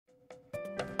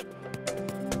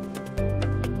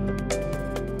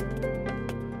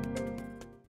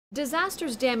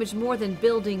Disasters damage more than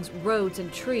buildings, roads,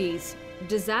 and trees.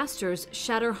 Disasters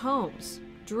shatter homes,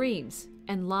 dreams,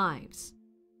 and lives.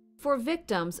 For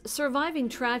victims, surviving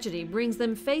tragedy brings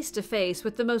them face to face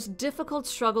with the most difficult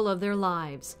struggle of their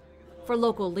lives. For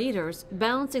local leaders,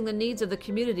 balancing the needs of the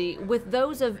community with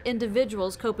those of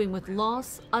individuals coping with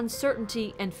loss,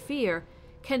 uncertainty, and fear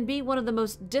can be one of the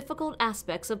most difficult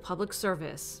aspects of public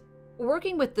service.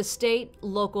 Working with the state,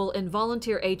 local, and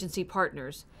volunteer agency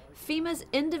partners, FEMA's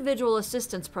Individual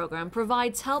Assistance Program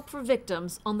provides help for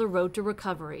victims on the road to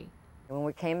recovery. When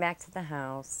we came back to the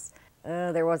house,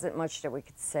 there wasn't much that we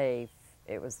could say.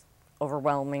 It was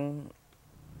overwhelming.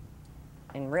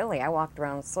 And really, I walked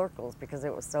around in circles because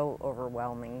it was so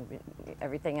overwhelming.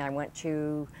 Everything I went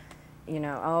to,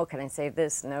 oh, can I save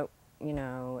this? Nope,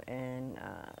 and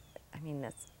I mean,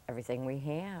 that's everything we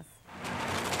have.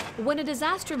 When a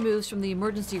disaster moves from the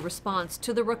emergency response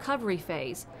to the recovery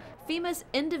phase, FEMA's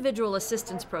Individual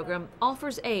Assistance Program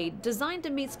offers aid designed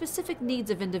to meet specific needs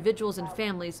of individuals and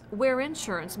families where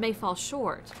insurance may fall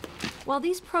short. While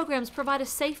these programs provide a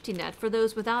safety net for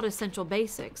those without essential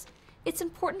basics, it's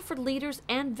important for leaders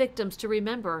and victims to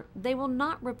remember they will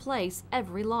not replace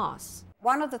every loss.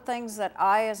 One of the things that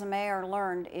I, as a mayor,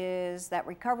 learned is that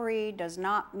recovery does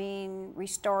not mean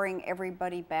restoring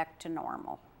everybody back to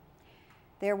normal.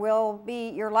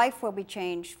 Your life will be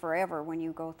changed forever when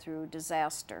you go through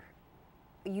disaster.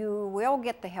 You will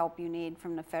get the help you need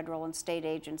from the federal and state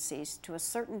agencies to a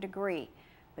certain degree,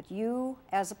 but you,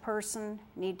 as a person,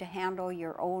 need to handle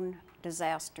your own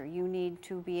disaster. You need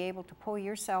to be able to pull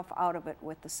yourself out of it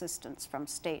with assistance from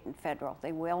state and federal.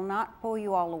 They will not pull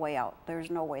you all the way out. There's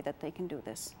no way that they can do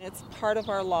this. It's part of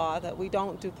our law that we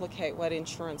don't duplicate what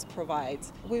insurance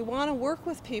provides. We want to work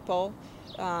with people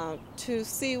to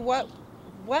see what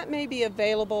may be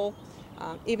available,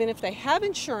 even if they have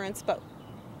insurance, but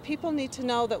people need to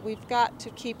know that we've got to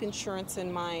keep insurance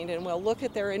in mind, and we'll look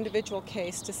at their individual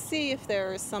case to see if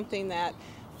there is something that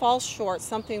falls short,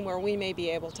 something where we may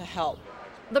be able to help.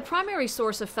 The primary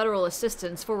source of federal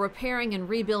assistance for repairing and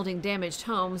rebuilding damaged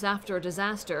homes after a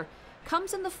disaster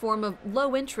comes in the form of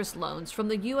low-interest loans from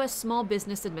the U.S. Small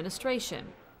Business Administration.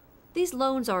 These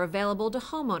loans are available to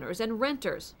homeowners and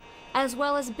renters, as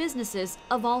well as businesses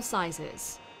of all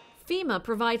sizes. FEMA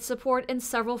provides support in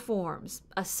several forms.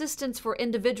 Assistance for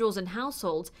Individuals and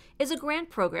Households is a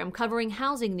grant program covering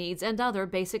housing needs and other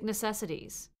basic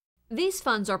necessities. These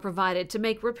funds are provided to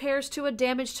make repairs to a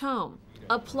damaged home,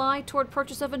 apply toward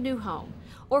purchase of a new home,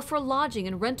 or for lodging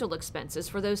and rental expenses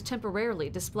for those temporarily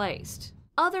displaced.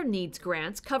 Other needs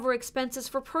grants cover expenses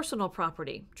for personal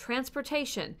property,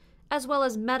 transportation, as well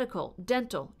as medical,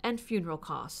 dental, and funeral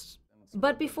costs.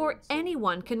 But before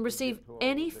anyone can receive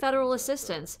any federal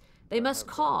assistance, they must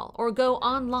call or go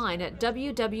online at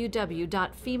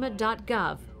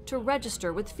www.fema.gov to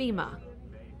register with FEMA.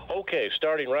 Okay,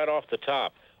 starting right off the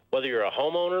top, whether you're a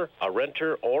homeowner, a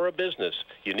renter, or a business,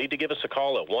 you need to give us a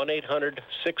call at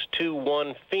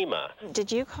 1-800-621-FEMA. Did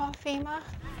you call FEMA?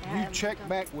 You check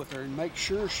back with her and make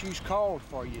sure she's called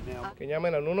for you now. Que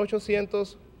llamen al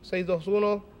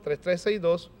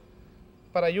 1-800-621-3362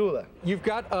 para ayuda. You've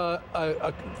got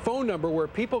a phone number where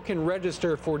people can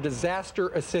register for disaster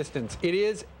assistance. It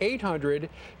is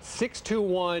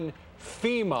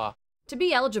 800-621-FEMA. To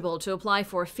be eligible to apply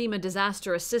for a FEMA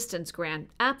disaster assistance grant,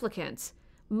 applicants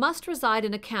must reside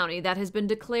in a county that has been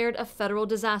declared a federal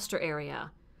disaster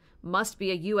area, must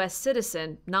be a U.S.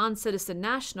 citizen, non-citizen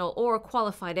national, or a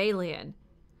qualified alien.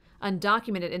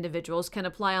 Undocumented individuals can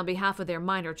apply on behalf of their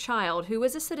minor child who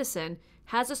is a citizen,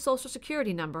 has a Social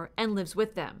Security number, and lives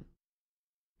with them.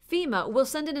 FEMA will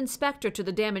send an inspector to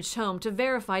the damaged home to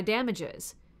verify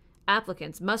damages.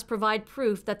 Applicants must provide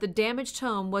proof that the damaged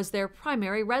home was their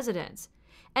primary residence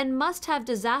and must have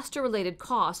disaster-related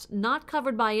costs not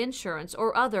covered by insurance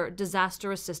or other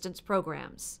disaster assistance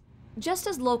programs. Just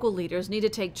as local leaders need to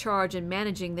take charge in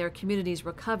managing their community's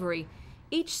recovery,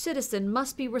 each citizen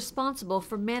must be responsible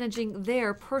for managing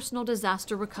their personal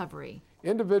disaster recovery.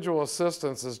 Individual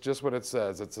assistance is just what it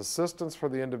says. It's assistance for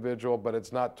the individual, but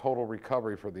it's not total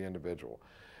recovery for the individual.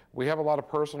 We have a lot of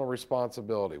personal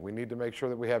responsibility. We need to make sure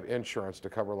that we have insurance to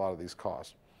cover a lot of these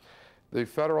costs. The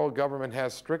federal government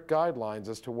has strict guidelines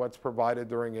as to what's provided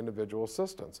during individual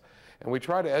assistance. And we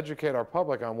try to educate our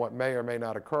public on what may or may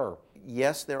not occur.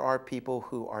 Yes, there are people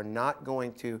who are not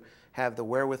going to have the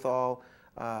wherewithal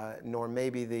nor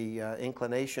maybe the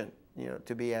inclination,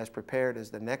 to be as prepared as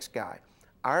the next guy.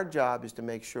 Our job is to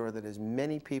make sure that as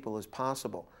many people as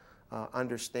possible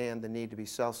understand the need to be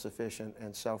self-sufficient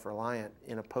and self-reliant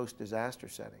in a post-disaster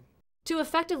setting. To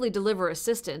effectively deliver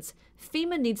assistance,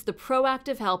 FEMA needs the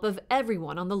proactive help of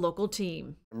everyone on the local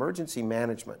team. Emergency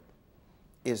management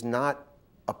is not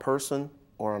a person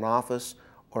or an office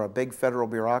or a big federal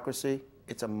bureaucracy.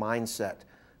 It's a mindset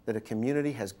that a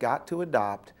community has got to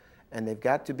adopt, and they've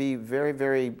got to be very,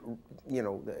 very,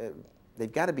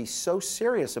 they've got to be so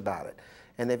serious about it,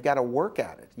 and they've got to work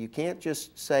at it. You can't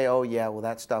just say, oh yeah, well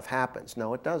that stuff happens.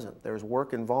 No, it doesn't. There's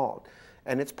work involved.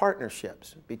 And it's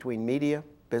partnerships between media,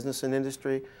 business and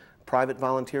industry, private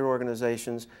volunteer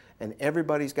organizations, and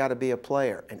everybody's got to be a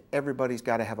player, and everybody's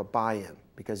got to have a buy-in,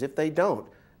 because if they don't,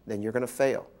 then you're going to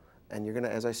fail. And you're going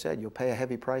to, as I said, you'll pay a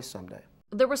heavy price someday.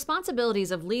 The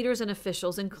responsibilities of leaders and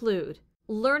officials include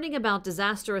learning about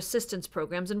disaster assistance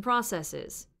programs and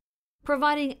processes,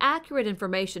 providing accurate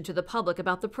information to the public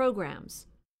about the programs,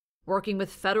 working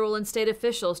with federal and state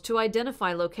officials to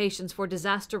identify locations for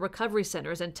disaster recovery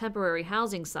centers and temporary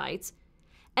housing sites,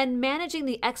 and managing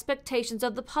the expectations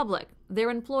of the public, their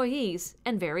employees,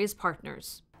 and various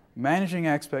partners. Managing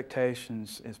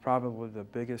expectations is probably the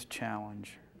biggest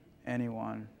challenge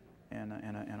anyone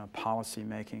in a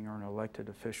policy-making or an elected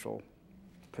official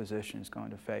position is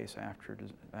going to face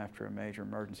after a major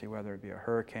emergency, whether it be a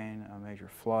hurricane, a major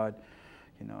flood,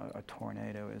 a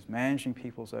tornado, is managing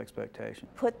people's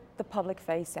expectations. Put the public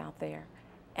face out there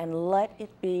and let it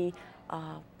be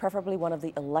preferably one of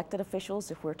the elected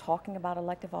officials, if we're talking about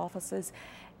elective offices,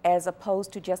 as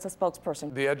opposed to just a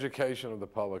spokesperson. The education of the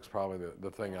public is probably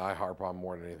the thing I harp on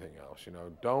more than anything else.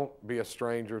 Don't be a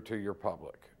stranger to your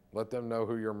public. Let them know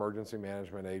who your emergency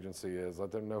management agency is. Let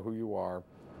them know who you are.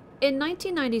 In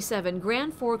 1997,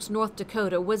 Grand Forks, North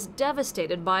Dakota was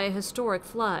devastated by a historic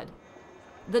flood.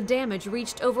 The damage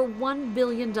reached over $1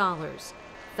 billion.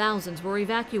 Thousands were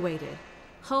evacuated,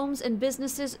 homes and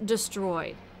businesses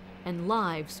destroyed, and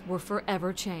lives were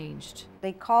forever changed.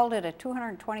 They called it a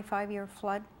 225-year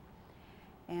flood,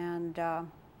 and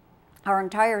our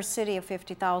entire city of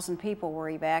 50,000 people were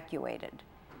evacuated.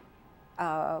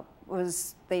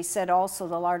 They said also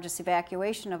the largest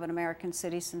evacuation of an American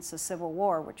city since the Civil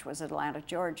War, which was Atlanta,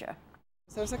 Georgia.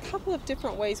 So there's a couple of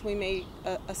different ways we may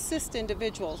assist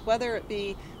individuals, whether it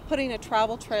be putting a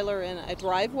travel trailer in a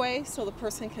driveway so the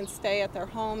person can stay at their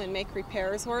home and make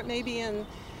repairs, or it may be in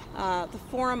the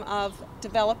form of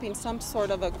developing some sort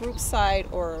of a group site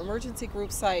or emergency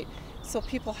group site so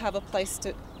people have a place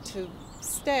to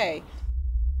stay.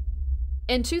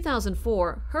 In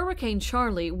 2004, Hurricane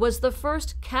Charley was the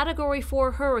first Category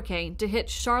 4 hurricane to hit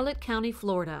Charlotte County,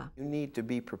 Florida. You need to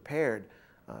be prepared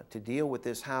to deal with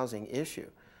this housing issue,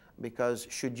 because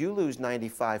should you lose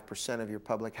 95% of your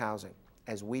public housing,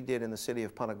 as we did in the city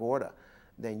of Punta Gorda,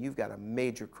 then you've got a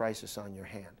major crisis on your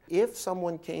hand. If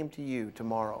someone came to you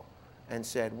tomorrow and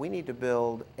said, we need to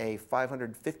build a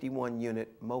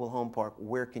 551-unit mobile home park,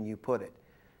 where can you put it?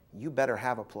 You better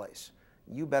have a place.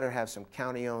 You better have some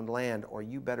county-owned land, or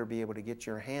you better be able to get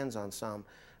your hands on some,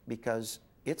 because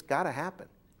it's got to happen,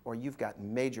 or you've got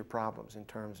major problems in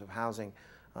terms of housing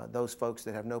those folks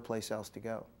that have no place else to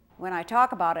go. When I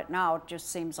talk about it now, it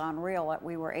just seems unreal that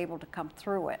we were able to come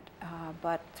through it.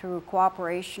 But through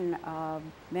cooperation of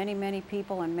many, many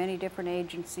people and many different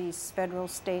agencies, federal,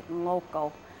 state, and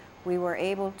local, we were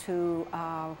able to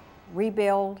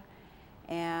rebuild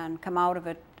and come out of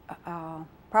it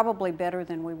probably better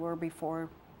than we were before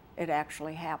it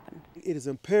actually happened. It is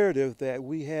imperative that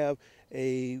we have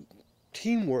a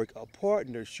teamwork, a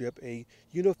partnership, a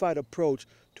unified approach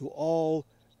to all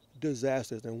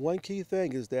disasters. And one key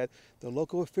thing is that the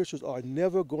local officials are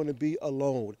never going to be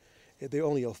alone. They're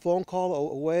only a phone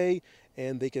call away,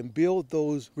 and they can build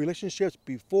those relationships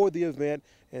before the event,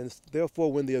 and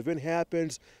therefore when the event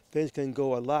happens, things can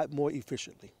go a lot more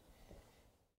efficiently.